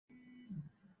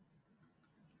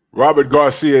Robert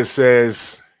Garcia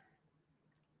says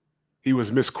he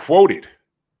was misquoted.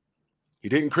 He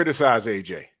didn't criticize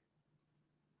AJ.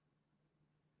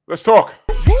 Let's talk.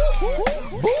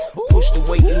 Push the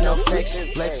weight in no flex.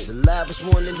 Flex alive is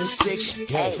one in the six.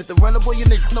 Fit the runner boy, you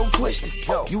nigga, no question.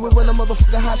 You will run a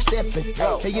motherfucker high stepping.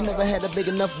 Hey, you never had a big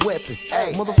enough weapon.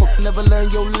 Motherfucker never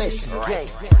learned your lesson.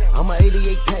 I'm an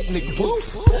 88 pack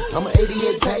nigga. I'm an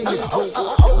 88 pack nigga.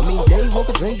 I mean, day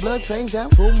walker, drink blood, trains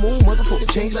out, full moon, motherfucker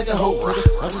change like a hoe.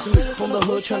 I'm just a nigga from the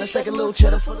hood trying to stack a little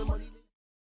cheddar for the money.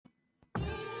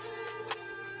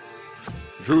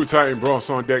 Drew Titan Bronx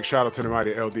on deck. Shout out to the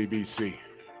mighty LDBC.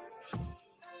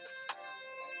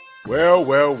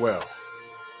 Well.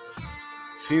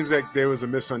 Seems like there was a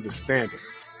misunderstanding,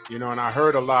 and I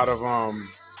heard a lot of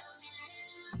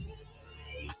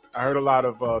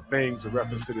things in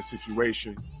reference to the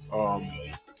situation.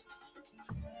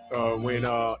 When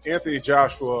Anthony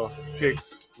Joshua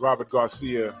picked Robert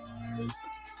Garcia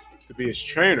to be his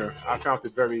trainer, I found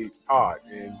it very odd.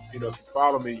 And if you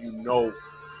follow me, you know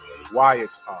why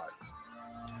it's odd.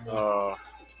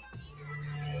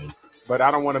 But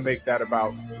I don't want to make that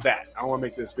about that. I don't want to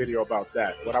make this video about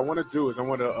that. What I want to do is I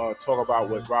want to talk about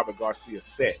what Robert Garcia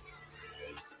said.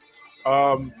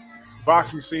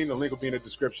 Boxing scene, the link will be in the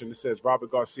description. It says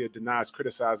Robert Garcia denies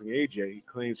criticizing AJ. He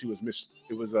claims it was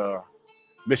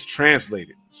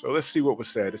mistranslated. So let's see what was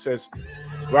said. It says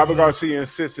Robert Garcia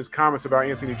insists his comments about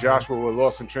Anthony Joshua were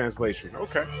lost in translation.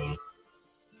 Okay.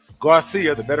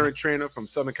 Garcia, the veteran trainer from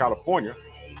Southern California,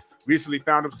 recently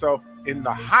found himself in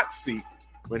the hot seat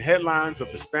when headlines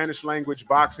of the Spanish language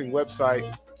boxing website,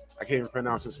 I can't even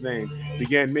pronounce its name,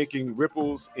 began making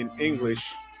ripples in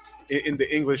English in the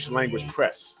English language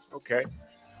press. Okay.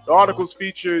 The articles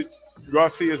featured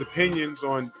Garcia's opinions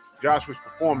on Joshua's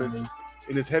performance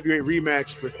in his heavyweight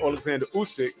rematch with Alexander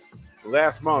Usyk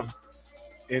last month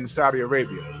in Saudi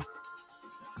Arabia.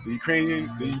 The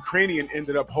Ukrainian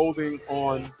ended up holding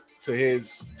on to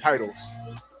his titles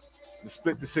in a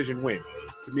split decision win.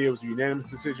 To me, it was a unanimous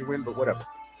decision win, but whatever.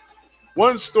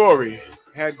 One story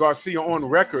had Garcia on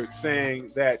record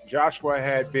saying that Joshua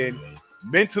had been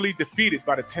mentally defeated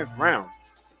by the 10th round,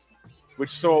 which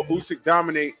saw Usyk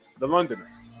dominate the Londoner.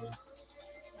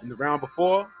 In the round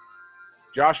before,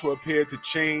 Joshua appeared to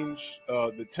change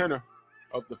the tenor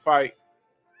of the fight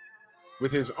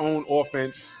with his own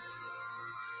offense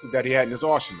that he had in his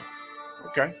arsenal.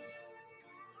 Okay?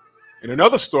 In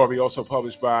another story also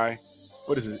published by,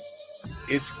 what is it?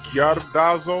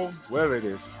 Izquierdazo, whatever it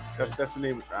is. That's the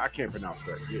name. I can't pronounce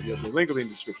that. The link will be in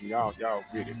the description. Y'all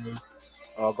read it.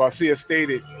 Garcia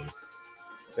stated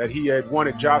that he had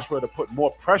wanted Joshua to put more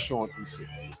pressure on Usyk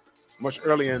much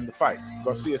earlier in the fight.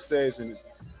 Garcia says, and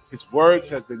his words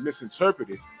have been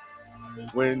misinterpreted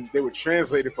when they were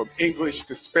translated from English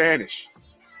to Spanish,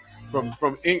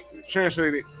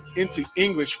 translated into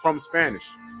English from Spanish,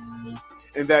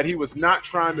 and that he was not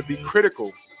trying to be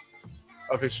critical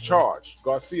of his charge.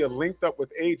 Garcia linked up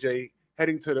with AJ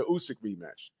heading to the Usyk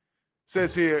rematch.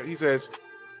 Says here, he says,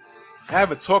 I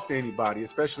haven't talked to anybody,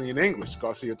 especially in English,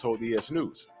 Garcia told ES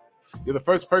News. You're the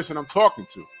first person I'm talking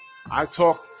to. I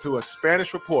talked to a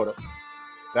Spanish reporter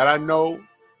that I know,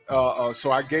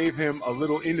 so I gave him a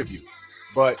little interview.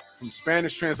 But from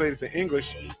Spanish translated to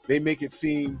English, they make it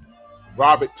seem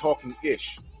Robert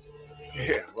talking-ish.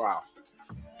 Yeah, wow.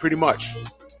 Pretty much.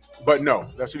 But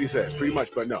no, that's what he says. Pretty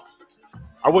much, but no.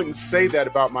 I wouldn't say that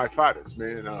about my fighters,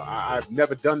 man. I've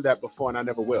never done that before, and I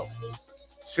never will.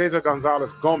 Cesar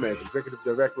Gonzalez Gomez, executive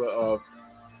director of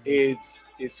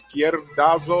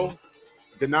Izquierdazo,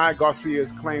 denied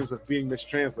Garcia's claims of being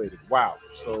mistranslated. Wow.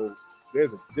 So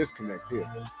there's a disconnect here.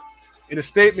 In a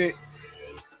statement,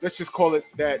 let's just call it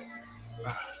that,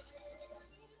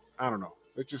 I don't know.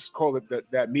 Let's just call it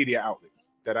that media outlet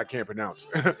that I can't pronounce.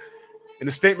 In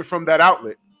a statement from that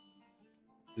outlet,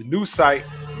 the news site,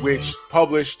 which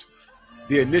published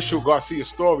the initial Garcia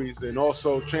stories and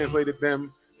also translated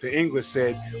them to English,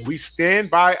 said, "We stand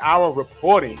by our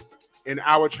reporting and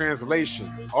our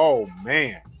translation." Oh,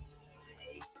 man.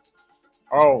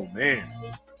 Oh, man.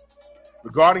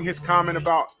 Regarding his comment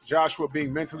about Joshua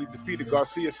being mentally defeated,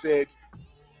 Garcia said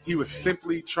he was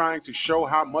simply trying to show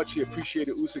how much he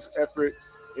appreciated Usyk's effort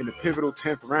in the pivotal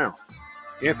 10th round.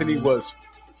 Anthony was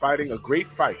fighting a great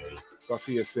fight,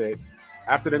 Garcia said.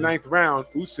 After the 9th round,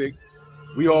 Usyk,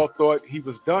 we all thought he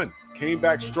was done. Came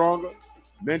back stronger,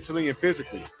 mentally and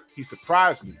physically. He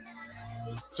surprised me.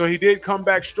 So he did come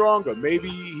back stronger. Maybe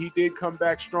he did come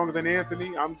back stronger than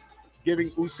Anthony. I'm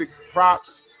giving Usyk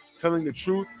props, telling the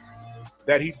truth.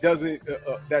 That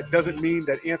doesn't mean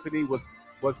that Anthony was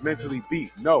mentally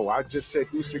beat. No, I just said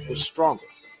Usyk was stronger.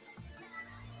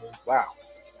 Wow.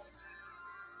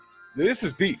 This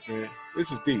is deep, man.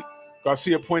 This is deep.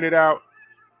 Garcia pointed out,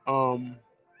 what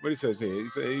he says here.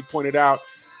 He pointed out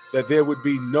that there would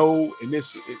be no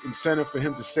incentive for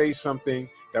him to say something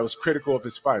that was critical of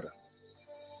his fighter.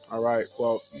 All right.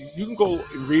 Well, you can go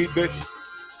and read this.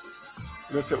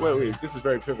 And I said, wait, this is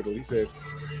very pivotal. He says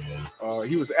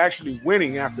he was actually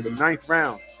winning after the 9th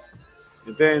round.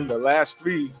 And then the last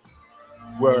 3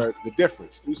 were the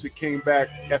difference. Usyk came back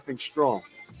effing strong.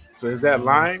 So is that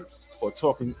lying or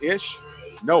talking ish?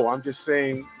 No, I'm just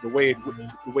saying the way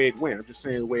it went. I'm just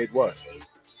saying the way it was.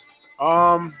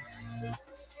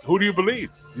 Who do you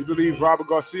believe? Do you believe Robert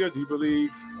Garcia? Do you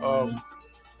believe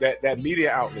that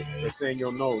media outlet that's saying,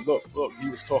 yo, no, look, he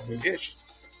was talking ish?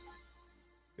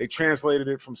 They translated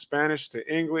it from Spanish to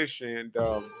English, and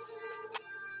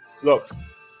look,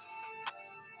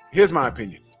 here's my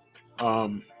opinion.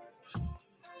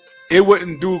 It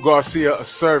wouldn't do Garcia a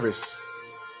service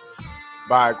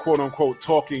by quote-unquote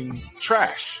talking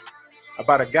trash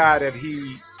about a guy that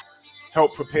he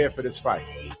helped prepare for this fight.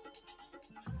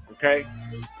 Okay?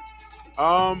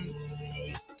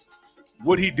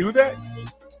 Would he do that?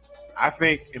 I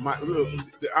think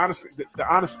the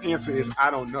honest answer is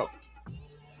I don't know.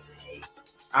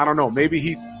 I don't know.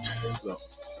 Maybe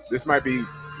this might be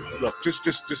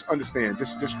just understand.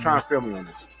 Just try and feel me on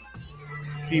this.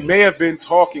 He may have been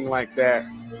talking like that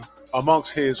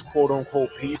amongst his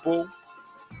quote-unquote people,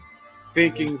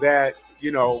 thinking that, he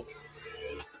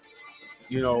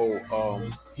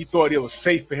thought it was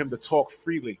safe for him to talk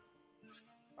freely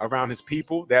around his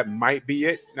people. That might be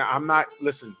it. Now,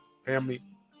 listen, family,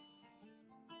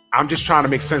 I'm just trying to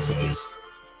make sense of this.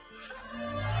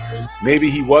 Maybe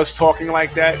he was talking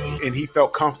like that and he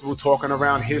felt comfortable talking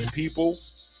around his people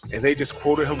and they just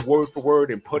quoted him word for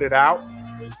word and put it out.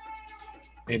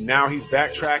 And now he's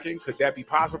backtracking. Could that be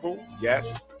possible?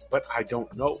 Yes, but I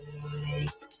don't know.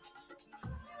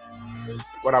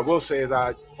 What I will say is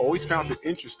I always found it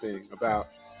interesting about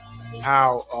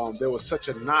how there was such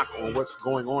a knock on what's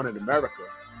going on in America.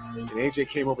 And AJ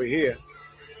came over here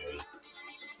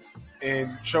and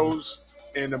chose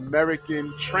an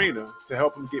American trainer to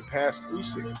help him get past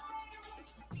Usyk.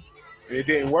 And it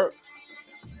didn't work.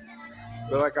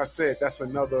 But like I said, that's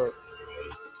another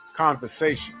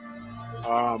conversation.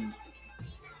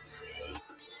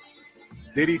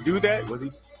 Did he do that? Was he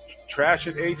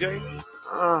trashing AJ?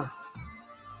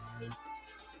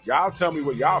 Y'all tell me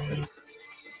what y'all think.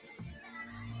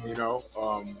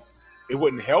 It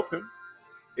wouldn't help him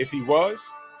if he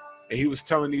was. And he was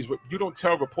telling you don't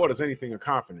tell reporters anything in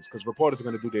confidence because reporters are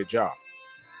going to do their job.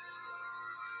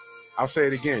 I'll say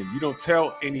it again. You don't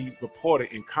tell any reporter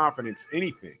in confidence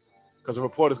anything because a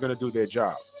reporter is going to do their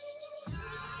job.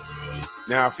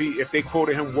 Now, if they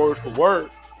quoted him word for word,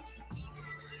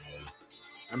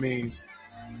 I mean,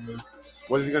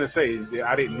 what is he going to say?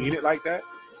 I didn't mean it like that.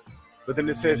 But then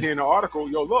it says here in the article,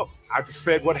 yo, look, I just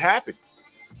said what happened.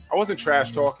 I wasn't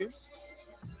trash talking.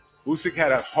 Usyk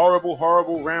had a horrible,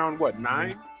 horrible round,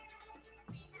 9?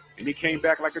 And he came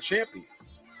back like a champion.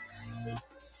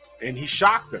 And he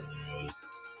shocked him.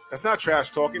 That's not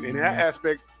trash talking. In that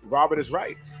aspect, Robert is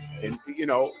right. And,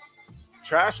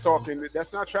 trash talking,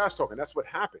 that's not trash talking. That's what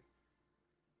happened.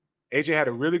 AJ had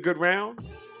a really good round,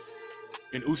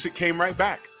 and Usyk came right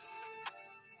back.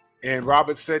 And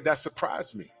Robert said, that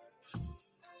surprised me.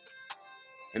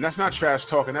 And that's not trash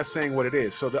talking. That's saying what it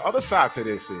is. So the other side to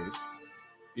this is,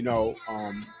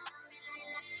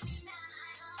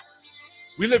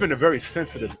 we live in a very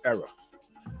sensitive era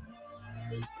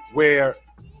where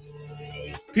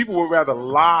people would rather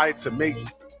lie to make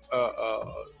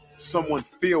someone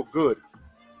feel good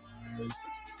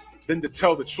than to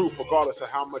tell the truth regardless of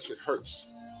how much it hurts.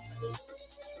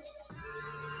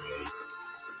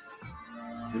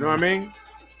 You know what I mean?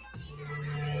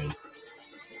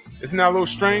 Isn't that a little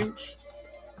strange?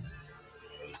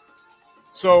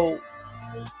 So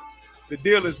the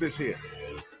deal is this here.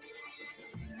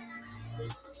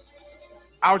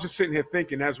 I was just sitting here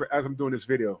thinking as I'm doing this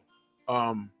video,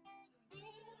 you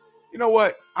know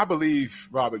what? I believe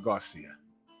Robert Garcia.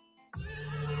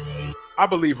 I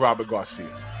believe Robert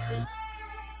Garcia.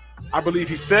 I believe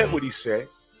he said what he said.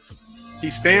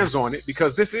 He stands on it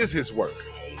because this is his work.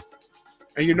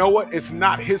 And you know what? It's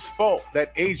not his fault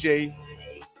that AJ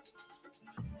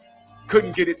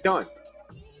couldn't get it done.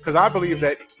 Because I believe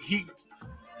that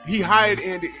he hired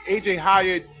Andy. AJ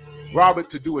hired Robert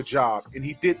to do a job, and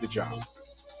he did the job.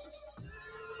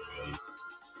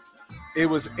 It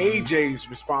was AJ's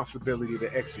responsibility to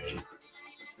execute.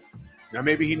 Now,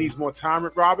 maybe he needs more time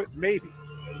with Robert. Maybe.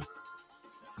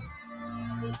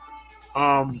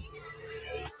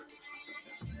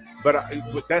 But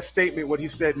with that statement, what he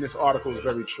said in this article is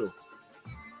very true.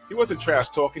 He wasn't trash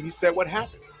talking. He said what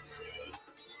happened.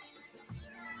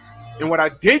 And what I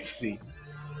did see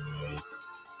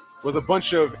was a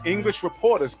bunch of English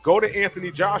reporters go to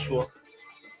Anthony Joshua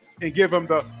and give him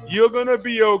the, "You're going to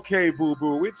be okay,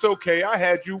 boo-boo. It's okay. I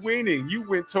had you winning. You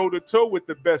went toe-to-toe with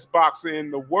the best boxer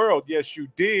in the world. Yes, you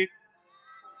did."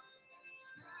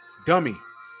 Dummy.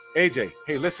 AJ,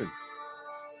 hey, listen.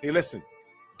 Hey, listen.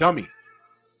 Dummy.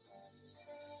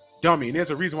 Dummy. And there's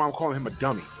a reason why I'm calling him a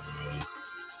dummy.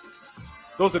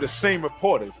 Those are the same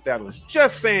reporters that was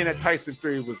just saying that Tyson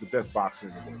Fury was the best boxer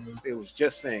in the world. They was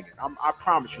just saying it. I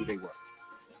promise you they were.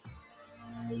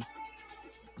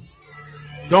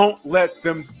 Don't let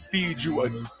them feed you a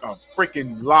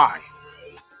freaking lie.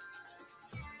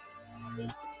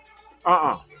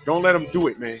 Don't let them do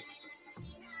it, man.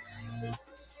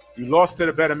 You lost to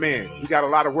the better man. You got a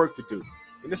lot of work to do.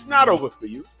 And it's not over for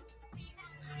you.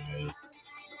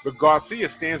 But Garcia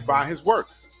stands by his work.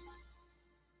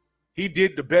 He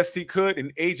did the best he could,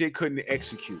 and AJ couldn't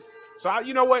execute. So,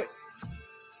 you know what?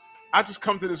 I just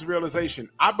come to this realization.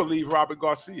 I believe Robert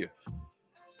Garcia.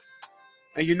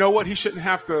 And you know what? He shouldn't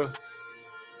have to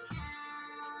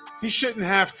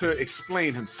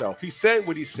explain himself. He said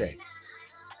what he said.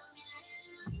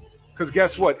 Because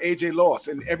guess what? AJ lost.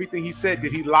 And everything he said,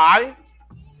 did he lie?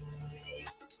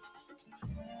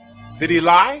 Did he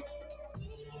lie?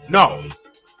 No.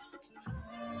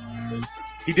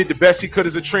 He did the best he could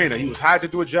as a trainer. He was hired to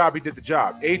do a job. He did the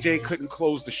job. AJ couldn't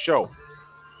close the show.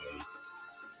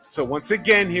 So once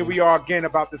again, here we are again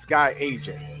about this guy,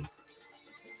 AJ.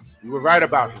 You were right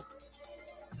about him.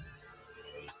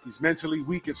 He's mentally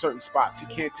weak in certain spots. He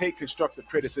can't take constructive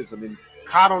criticism. And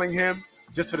coddling him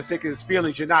just for the sake of his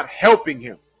feelings, you're not helping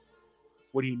him.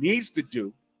 What he needs to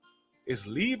do is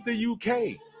leave the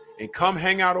UK and come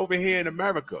hang out over here in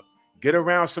America. Get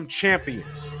around some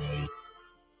champions.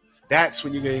 That's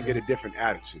when you're going to get a different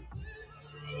attitude.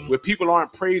 Where people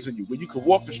aren't praising you. Where you can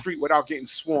walk the street without getting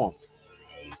swarmed.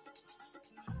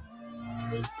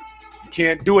 You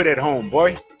can't do it at home,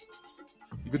 boy.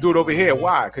 You can do it over here.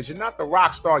 Why? Because you're not the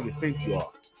rock star you think you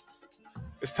are.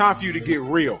 It's time for you to get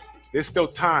real. There's still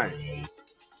time.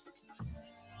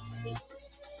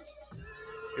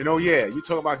 And oh yeah, you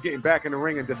talk about getting back in the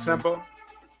ring in December.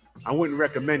 I wouldn't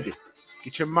recommend it.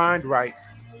 Get your mind right.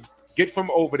 Get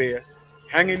from over there.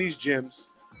 Hang in these gyms.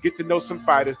 Get to know some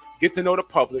fighters. Get to know the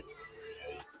public.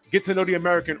 Get to know the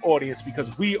American audience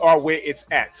because we are where it's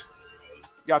at.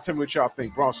 Y'all tell me what y'all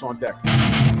think. Bronx on deck.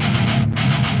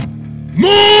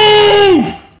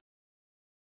 Move!